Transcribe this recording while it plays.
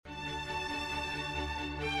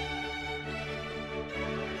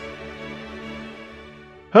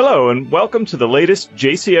Hello, and welcome to the latest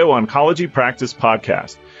JCO Oncology Practice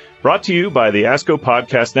podcast, brought to you by the ASCO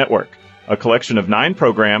Podcast Network, a collection of 9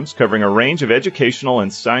 programs covering a range of educational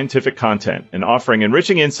and scientific content and offering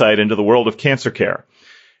enriching insight into the world of cancer care.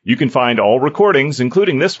 You can find all recordings,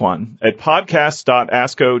 including this one, at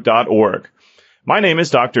podcast.asco.org. My name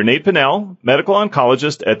is Dr. Nate Pinnell, medical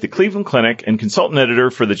oncologist at the Cleveland Clinic and consultant editor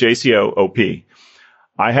for the JCO OP.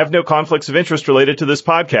 I have no conflicts of interest related to this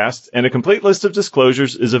podcast, and a complete list of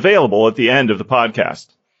disclosures is available at the end of the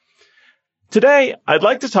podcast. Today, I'd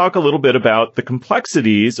like to talk a little bit about the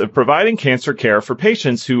complexities of providing cancer care for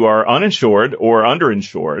patients who are uninsured or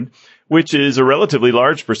underinsured, which is a relatively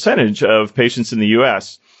large percentage of patients in the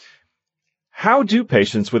U.S. How do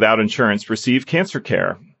patients without insurance receive cancer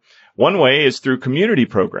care? One way is through community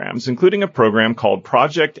programs, including a program called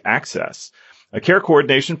Project Access, a care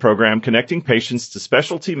coordination program connecting patients to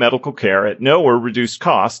specialty medical care at no or reduced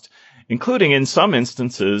cost, including, in some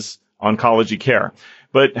instances, oncology care.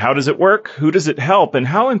 But how does it work? Who does it help? And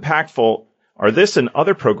how impactful are this and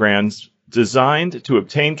other programs designed to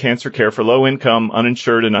obtain cancer care for low-income,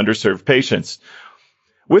 uninsured, and underserved patients?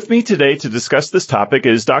 With me today to discuss this topic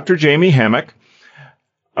is Dr. Jamie Hammock,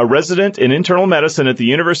 a resident in internal medicine at the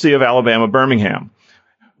University of Alabama, Birmingham.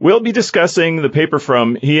 We'll be discussing the paper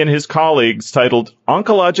from he and his colleagues titled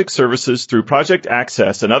Oncologic Services Through Project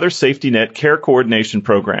Access and Other Safety Net Care Coordination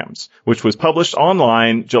Programs, which was published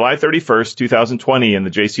online July 31st, 2020 in the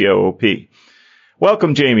JCO OP.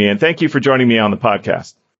 Welcome, Jamie, and thank you for joining me on the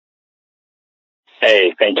podcast.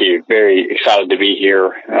 Hey, thank you. Very excited to be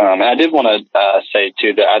here. And I did want to say,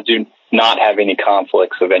 too, that I do not have any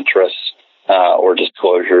conflicts of interest or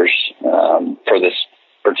disclosures for this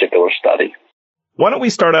particular study. Why don't we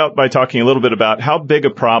start out by talking a little bit about how big a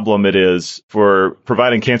problem it is for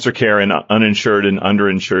providing cancer care in uninsured and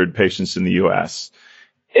underinsured patients in the U.S.?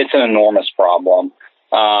 It's an enormous problem.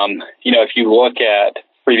 If you look at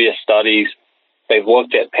previous studies, they've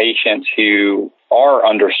looked at patients who are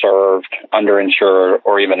underserved, underinsured,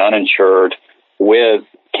 or even uninsured with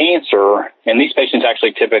cancer, and these patients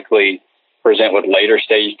actually typically present with later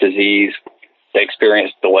stage disease. They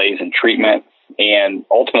experience delays in treatment and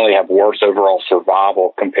ultimately have worse overall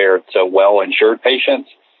survival compared to well-insured patients.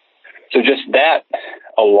 So just that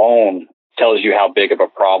alone tells you how big of a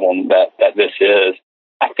problem that this is.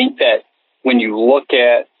 I think that when you look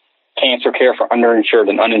at cancer care for underinsured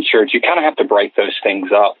and uninsured, you kind of have to break those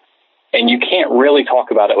things up. And you can't really talk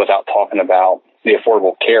about it without talking about the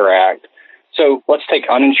Affordable Care Act. So let's take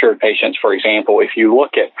uninsured patients, for example. If you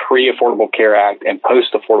look at pre-Affordable Care Act and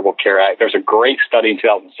post-Affordable Care Act, there's a great study in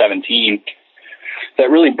 2017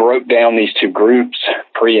 that really broke down these two groups,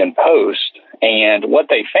 pre and post. And what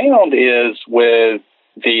they found is with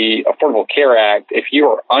the Affordable Care Act, if you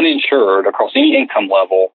are uninsured across any income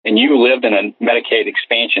level and you lived in a Medicaid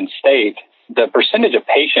expansion state, the percentage of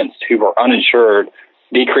patients who were uninsured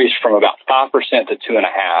decreased from about 5% to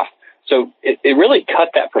 2.5%. So it really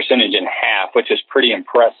cut that percentage in half, which is pretty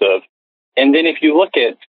impressive. And then if you look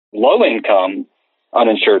at low income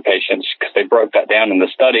uninsured patients, because they broke that down in the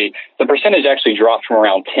study, the percentage actually dropped from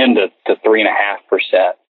around 10 to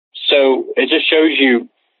 3.5%. So it just shows you,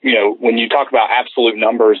 when you talk about absolute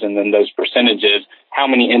numbers and then those percentages, how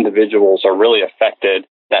many individuals are really affected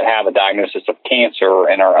that have a diagnosis of cancer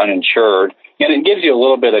and are uninsured. And it gives you a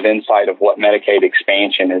little bit of insight of what Medicaid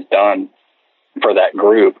expansion has done for that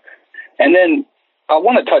group. And then I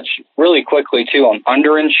want to touch really quickly, too, on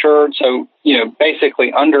underinsured. So,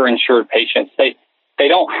 basically underinsured patients, they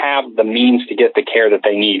don't have the means to get the care that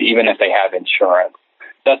they need, even if they have insurance.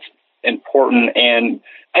 That's important. And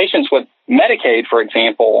patients with Medicaid, for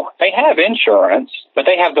example, they have insurance, but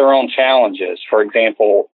they have their own challenges. For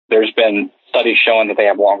example, there's been studies showing that they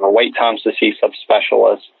have longer wait times to see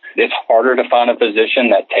subspecialists. It's harder to find a physician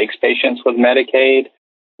that takes patients with Medicaid.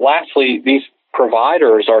 Lastly, these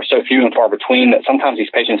providers are so few and far between that sometimes these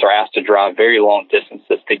patients are asked to drive very long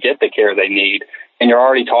distances to get the care they need. And you're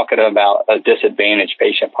already talking about a disadvantaged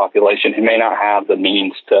patient population who may not have the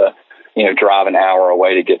means to, drive an hour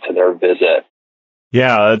away to get to their visit.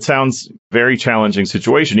 Yeah, it sounds very challenging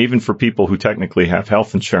situation, even for people who technically have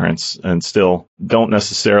health insurance and still don't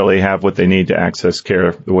necessarily have what they need to access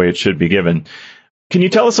care the way it should be given. Can you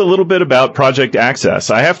tell us a little bit about Project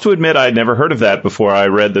Access? I have to admit I'd never heard of that before I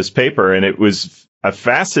read this paper, and it was a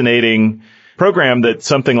fascinating program that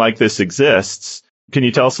something like this exists. Can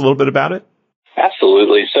you tell us a little bit about it?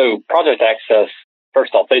 Absolutely. So Project Access,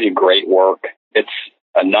 first off, they do great work. It's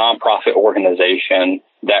a nonprofit organization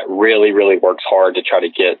that really, really works hard to try to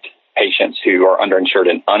get patients who are underinsured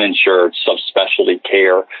and uninsured subspecialty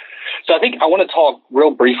care. So I think I want to talk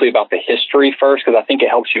real briefly about the history first, because I think it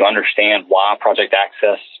helps you understand why Project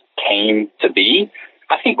Access came to be.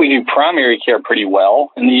 I think we do primary care pretty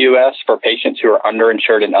well in the U.S. for patients who are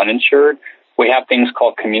underinsured and uninsured. We have things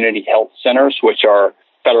called community health centers, which are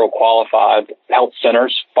federal qualified health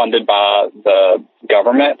centers funded by the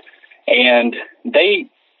government. And they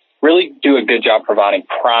really do a good job providing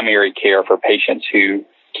primary care for patients who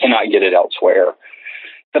cannot get it elsewhere.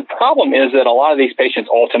 The problem is that a lot of these patients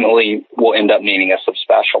ultimately will end up needing a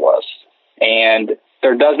subspecialist. And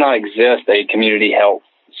there does not exist a community health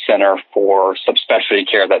center for subspecialty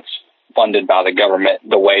care that's funded by the government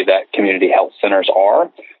the way that community health centers are.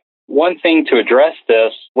 One thing to address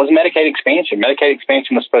this was Medicaid expansion. Medicaid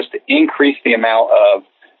expansion was supposed to increase the amount of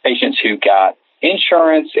patients who got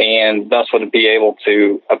insurance and thus would be able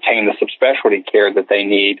to obtain the subspecialty care that they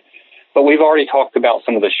need. But we've already talked about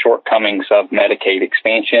some of the shortcomings of Medicaid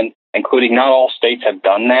expansion, including not all states have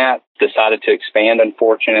done that, decided to expand,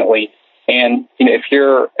 unfortunately. And if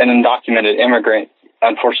you're an undocumented immigrant,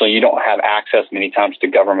 unfortunately, you don't have access many times to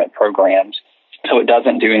government programs. So it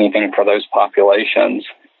doesn't do anything for those populations.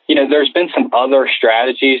 There's been some other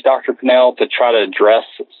strategies, Dr. Pinnell, to try to address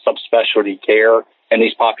subspecialty care in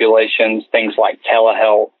these populations, things like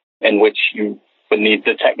telehealth, in which you would need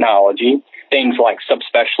the technology, things like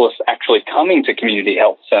subspecialists actually coming to community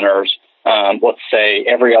health centers, let's say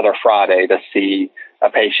every other Friday to see a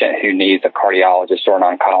patient who needs a cardiologist or an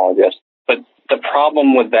oncologist. But the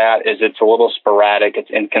problem with that is it's a little sporadic,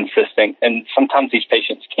 it's inconsistent, and sometimes these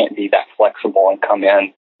patients can't be that flexible and come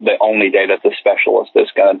in the only day that the specialist is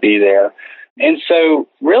going to be there. And so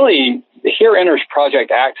really, here enters Project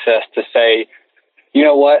Access to say, you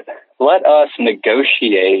know what, let us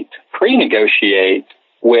pre-negotiate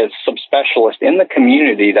with subspecialists in the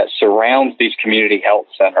community that surrounds these community health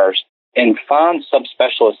centers and find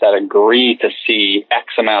subspecialists that agree to see X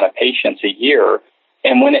amount of patients a year.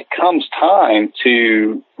 And when it comes time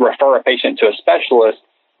to refer a patient to a specialist,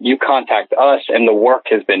 you contact us and the work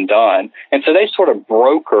has been done. And so they sort of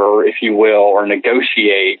broker, if you will, or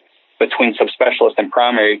negotiate between subspecialists and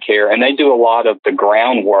primary care. And they do a lot of the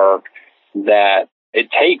groundwork that it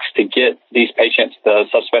takes to get these patients the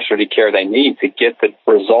subspecialty care they need, to get the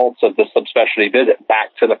results of the subspecialty visit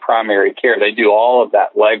back to the primary care. They do all of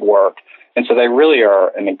that legwork. And so they really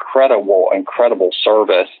are an incredible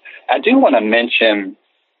service. I do want to mention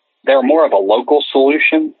they're more of a local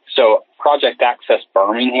solution. So Project Access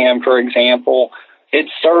Birmingham, for example, it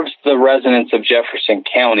serves the residents of Jefferson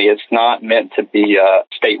County. It's not meant to be a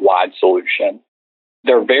statewide solution.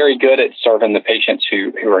 They're very good at serving the patients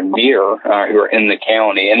who are near, who are in the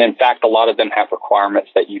county. And in fact, a lot of them have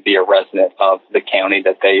requirements that you be a resident of the county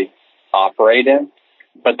that they operate in.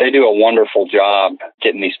 But they do a wonderful job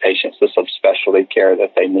getting these patients the subspecialty care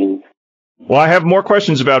that they need. Well, I have more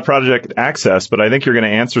questions about Project Access, but I think you're going to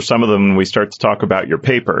answer some of them when we start to talk about your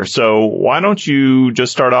paper. So why don't you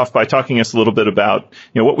just start off by talking us a little bit about,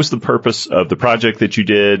 what was the purpose of the project that you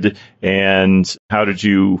did and how did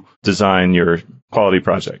you design your quality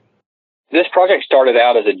project? This project started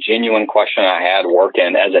out as a genuine question I had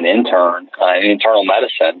working as an intern in internal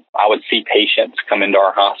medicine. I would see patients come into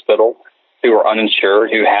our hospital who were uninsured,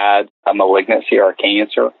 who had a malignancy or a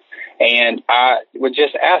cancer. And I would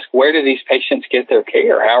just ask, where do these patients get their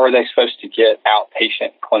care? How are they supposed to get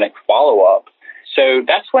outpatient clinic follow-up? So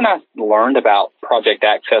that's when I learned about Project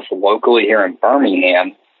Access locally here in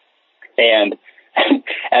Birmingham. And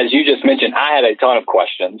as you just mentioned, I had a ton of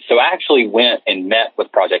questions. So I actually went and met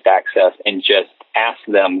with Project Access and just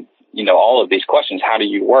asked them, all of these questions. How do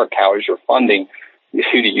you work? How is your funding?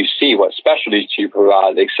 Who do you see? What specialties do you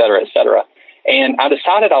provide? Et cetera, et cetera. And I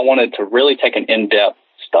decided I wanted to really take an in-depth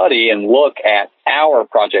study and look at our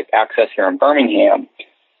Project Access here in Birmingham.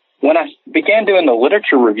 When I began doing the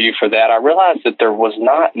literature review for that, I realized that there was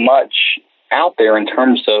not much out there in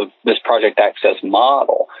terms of this Project Access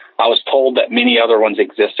model. I was told that many other ones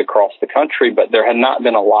exist across the country, but there had not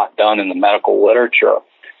been a lot done in the medical literature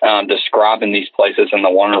describing these places and the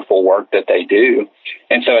wonderful work that they do.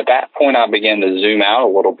 And so at that point, I began to zoom out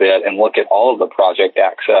a little bit and look at all of the Project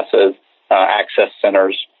Access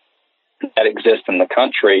centers that exist in the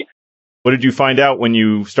country. What did you find out when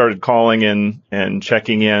you started calling in and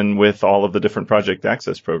checking in with all of the different Project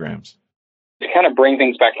Access programs? To kind of bring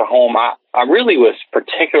things back to home, I really was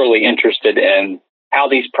particularly interested in how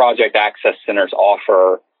these Project Access centers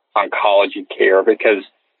offer oncology care, because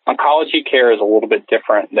oncology care is a little bit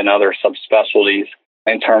different than other subspecialties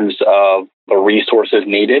in terms of the resources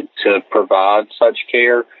needed to provide such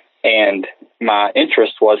care. And my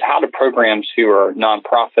interest was how do programs who are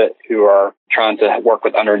nonprofit, who are trying to work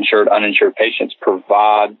with underinsured, uninsured patients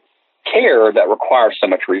provide care that requires so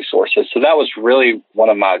much resources. So that was really one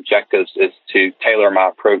of my objectives, is to tailor my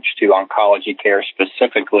approach to oncology care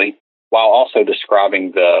specifically, while also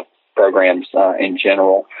describing the programs in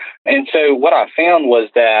general. And so what I found was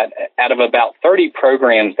that out of about 30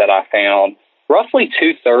 programs that I found, roughly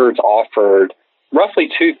two-thirds offered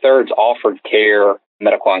care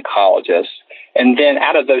medical oncologists. And then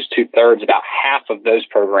out of those two-thirds, about half of those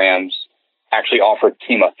programs actually offered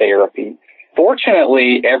chemotherapy.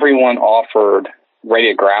 Fortunately, everyone offered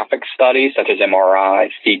radiographic studies such as MRI,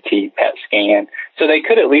 CT, PET scan, so they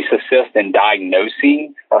could at least assist in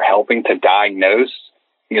diagnosing or helping to diagnose,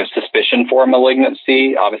 suspicion for a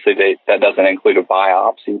malignancy. Obviously, that doesn't include a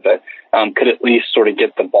biopsy, but could at least sort of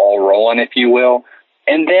get the ball rolling, if you will.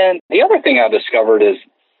 And then the other thing I discovered is,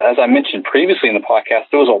 as I mentioned previously in the podcast,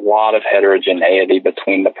 there was a lot of heterogeneity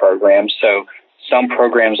between the programs. So some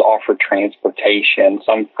programs offered transportation,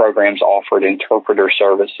 some programs offered interpreter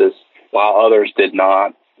services, while others did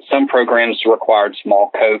not. Some programs required small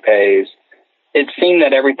copays. It seemed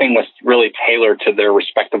that everything was really tailored to their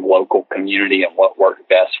respective local community and what worked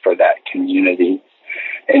best for that community.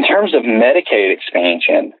 In terms of Medicaid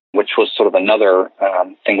expansion, which was sort of another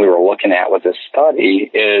thing we were looking at with this study,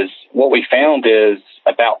 is what we found is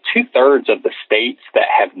about two-thirds of the states that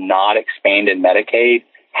have not expanded Medicaid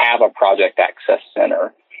have a Project Access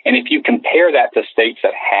Center. And if you compare that to states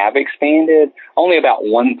that have expanded, only about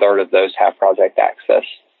one-third of those have Project Access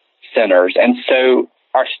Centers. And so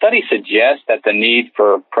our study suggests that the need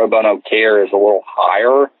for pro bono care is a little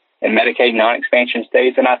higher in Medicaid non-expansion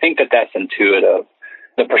states, and I think that that's intuitive.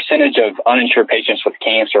 The percentage of uninsured patients with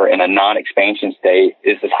cancer in a non-expansion state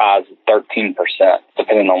is as high as 13%,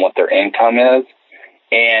 depending on what their income is.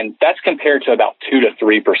 And that's compared to about 2 to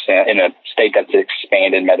 3% in a state that's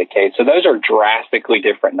expanded Medicaid. So those are drastically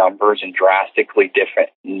different numbers and drastically different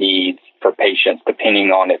needs for patients,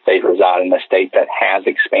 depending on if they reside in a state that has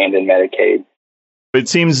expanded Medicaid. It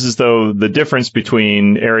seems as though the difference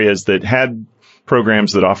between areas that had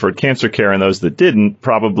programs that offered cancer care and those that didn't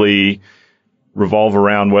probably revolve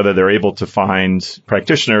around whether they're able to find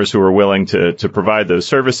practitioners who are willing to provide those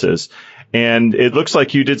services. And it looks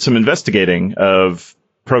like you did some investigating of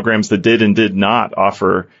programs that did and did not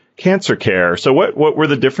offer cancer care. So what were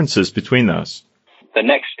the differences between those? The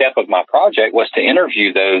next step of my project was to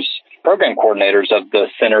interview those program coordinators of the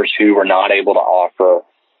centers who were not able to offer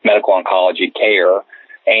medical oncology care.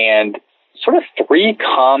 And sort of three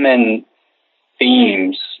common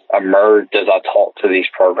themes emerged as I talked to these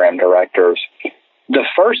program directors. The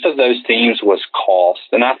first of those themes was cost.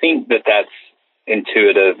 And I think that that's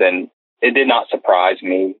intuitive, and it did not surprise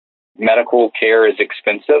me. Medical care is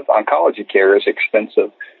expensive. Oncology care is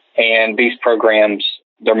expensive. And these programs,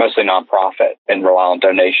 they're mostly nonprofit and rely on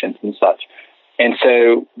donations and such. And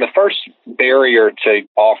so the first barrier to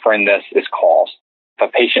offering this is cost. If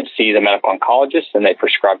a patient sees a medical oncologist and they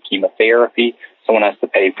prescribe chemotherapy, someone has to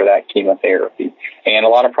pay for that chemotherapy. And a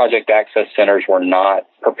lot of Project Access Centers were not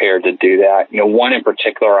prepared to do that. One in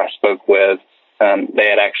particular I spoke with, they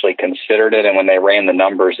had actually considered it, and when they ran the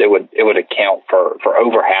numbers, it would account for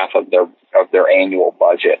over half of their annual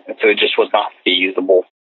budget. And so it just was not feasible.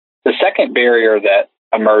 The second barrier that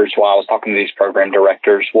emerged while I was talking to these program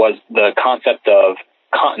directors was the concept of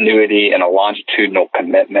continuity and a longitudinal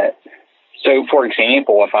commitment. So, for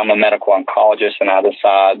example, if I'm a medical oncologist and I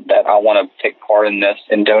decide that I want to take part in this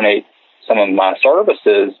and donate some of my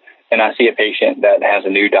services, and I see a patient that has a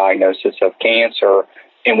new diagnosis of cancer,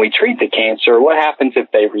 and we treat the cancer, what happens if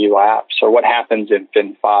they relapse? Or what happens if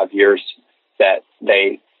in 5 years that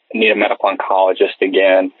they need a medical oncologist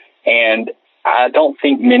again? And I don't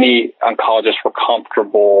think many oncologists were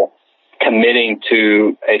comfortable committing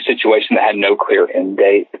to a situation that had no clear end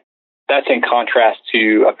date. That's in contrast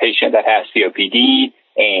to a patient that has COPD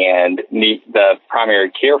and the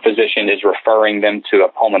primary care physician is referring them to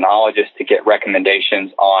a pulmonologist to get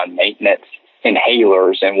recommendations on maintenance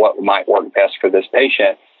inhalers and what might work best for this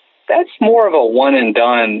patient. That's more of a one and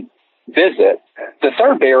done visit. The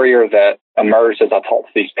third barrier that emerged as I talked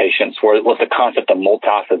to these patients was the concept of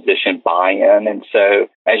multi-physician buy-in. And so,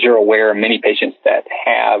 as you're aware, many patients that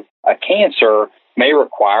have a cancer may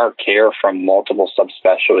require care from multiple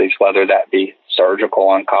subspecialties, whether that be surgical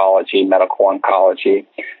oncology, medical oncology,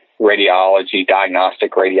 radiology,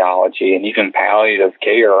 diagnostic radiology, and even palliative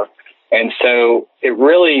care. And so it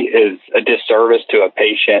really is a disservice to a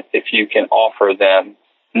patient if you can offer them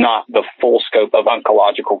not the full scope of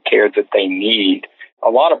oncological care that they need. A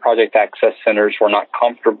lot of Project Access Centers were not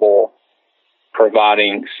comfortable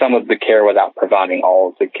providing some of the care without providing all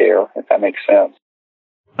of the care, if that makes sense.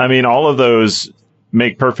 I mean, all of those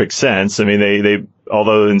make perfect sense. I mean, they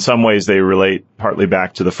although in some ways they relate partly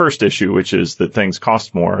back to the first issue, which is that things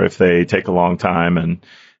cost more if they take a long time and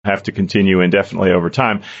have to continue indefinitely over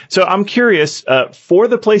time. So I'm curious, for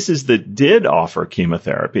the places that did offer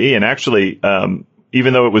chemotherapy, and actually,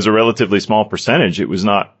 even though it was a relatively small percentage, it was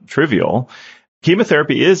not trivial.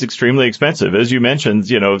 Chemotherapy is extremely expensive. As you mentioned,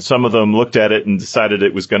 some of them looked at it and decided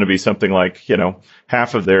it was going to be something like,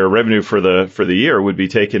 half of their revenue for the year would be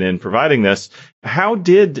taken in providing this. How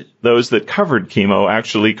did those that covered chemo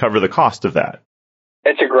actually cover the cost of that?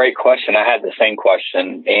 It's a great question. I had the same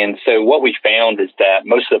question. And so what we found is that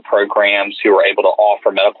most of the programs who were able to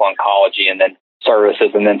offer medical oncology and then services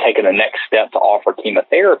and then taking the next step to offer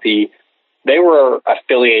chemotherapy, they were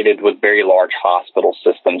affiliated with very large hospital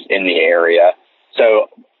systems in the area. So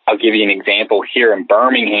I'll give you an example. Here in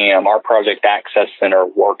Birmingham, our Project Access Center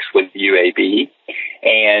works with UAB,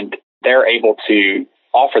 and they're able to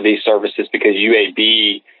offer these services because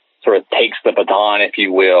UAB sort of takes the baton, if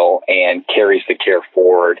you will, and carries the care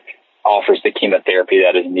forward, offers the chemotherapy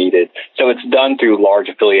that is needed. So it's done through large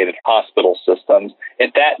affiliated hospital systems.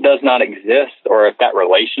 If that does not exist, or if that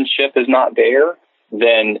relationship is not there,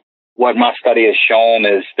 then what my study has shown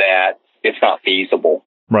is that it's not feasible.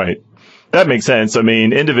 Right. That makes sense. I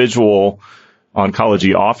mean, individual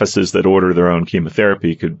oncology offices that order their own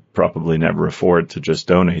chemotherapy could probably never afford to just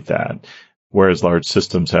donate that, whereas large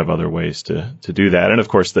systems have other ways to do that. And of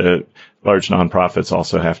course, the large nonprofits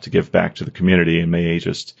also have to give back to the community and may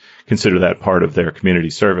just consider that part of their community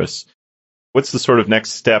service. What's the sort of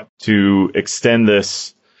next step to extend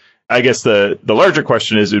this? I guess the larger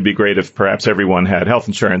question is, it would be great if perhaps everyone had health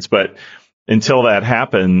insurance, but until that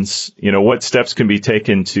happens, what steps can be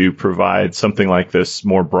taken to provide something like this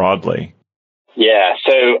more broadly? Yeah,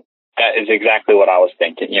 so that is exactly what I was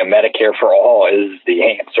thinking. Medicare for all is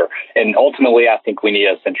the answer. And ultimately, I think we need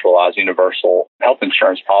a centralized universal health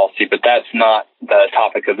insurance policy, but that's not the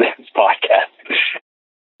topic of this podcast.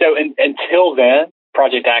 So until then,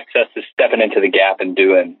 Project Access is stepping into the gap and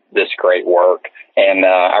doing this great work. And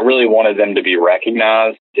I really wanted them to be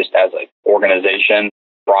recognized just as an organization,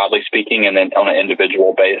 broadly speaking, and then on an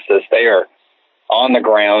individual basis. They are on the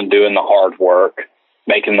ground doing the hard work,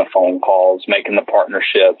 making the phone calls, making the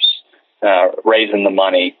partnerships, raising the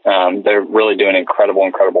money. They're really doing incredible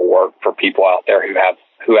work for people out there who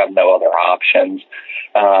have no other options.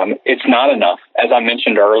 It's not enough. As I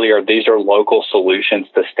mentioned earlier, these are local solutions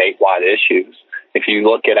to statewide issues. If you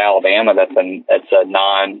look at Alabama, that's a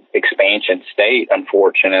non-expansion state,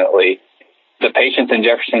 unfortunately. The patients in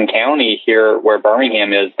Jefferson County here, where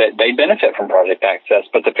Birmingham is, that they benefit from Project Access,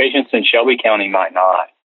 but the patients in Shelby County might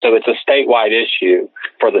not. So it's a statewide issue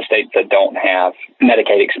for the states that don't have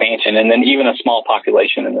Medicaid expansion, and then even a small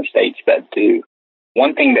population in the states that do.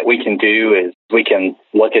 One thing that we can do is we can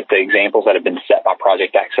look at the examples that have been set by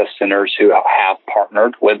Project Access centers who have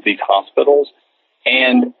partnered with these hospitals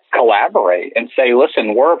and collaborate and say,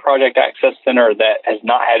 listen, we're a Project Access center that has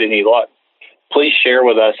not had any luck. Please share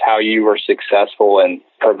with us how you were successful in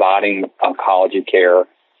providing oncology care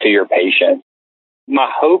to your patients. My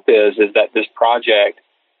hope is that this project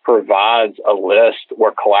provides a list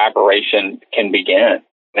where collaboration can begin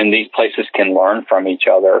and these places can learn from each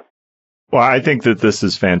other. Well, I think that this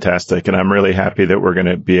is fantastic, and I'm really happy that we're going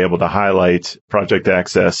to be able to highlight Project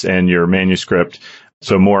Access and your manuscript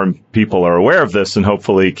so more people are aware of this and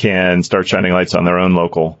hopefully can start shining lights on their own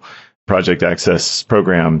local Project Access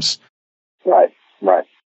programs. Right.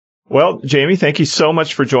 Well, Jamie, thank you so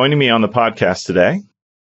much for joining me on the podcast today.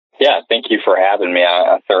 Yeah, thank you for having me.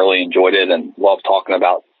 I thoroughly enjoyed it and love talking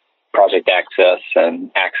about Project Access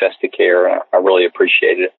and access to care. I really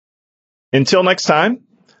appreciate it. Until next time,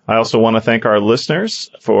 I also want to thank our listeners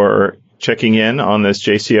for checking in on this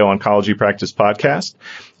JCO Oncology Practice podcast.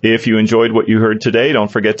 If you enjoyed what you heard today,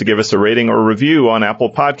 don't forget to give us a rating or review on Apple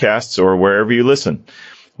Podcasts or wherever you listen.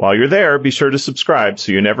 While you're there, be sure to subscribe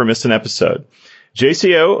so you never miss an episode.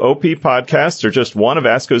 JCO OP podcasts are just one of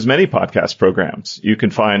ASCO's many podcast programs. You can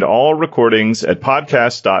find all recordings at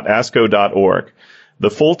podcast.asco.org. The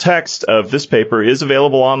full text of this paper is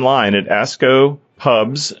available online at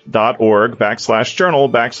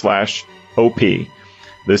ascopubs.org/journal/OP.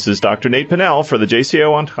 This is Dr. Nate Pinnell for the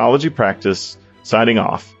JCO Oncology Practice, signing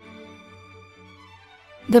off.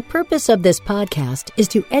 The purpose of this podcast is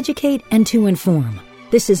to educate and to inform.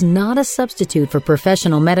 This is not a substitute for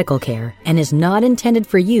professional medical care and is not intended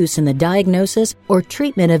for use in the diagnosis or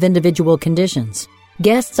treatment of individual conditions.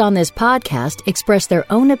 Guests on this podcast express their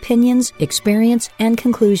own opinions, experience, and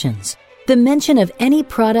conclusions. The mention of any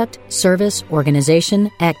product, service,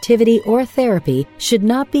 organization, activity, or therapy should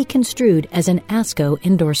not be construed as an ASCO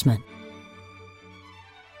endorsement.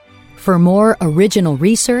 For more original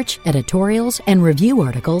research, editorials, and review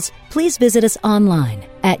articles, please visit us online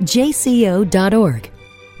at jco.org.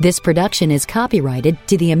 This production is copyrighted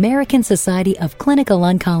to the American Society of Clinical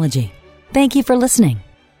Oncology. Thank you for listening.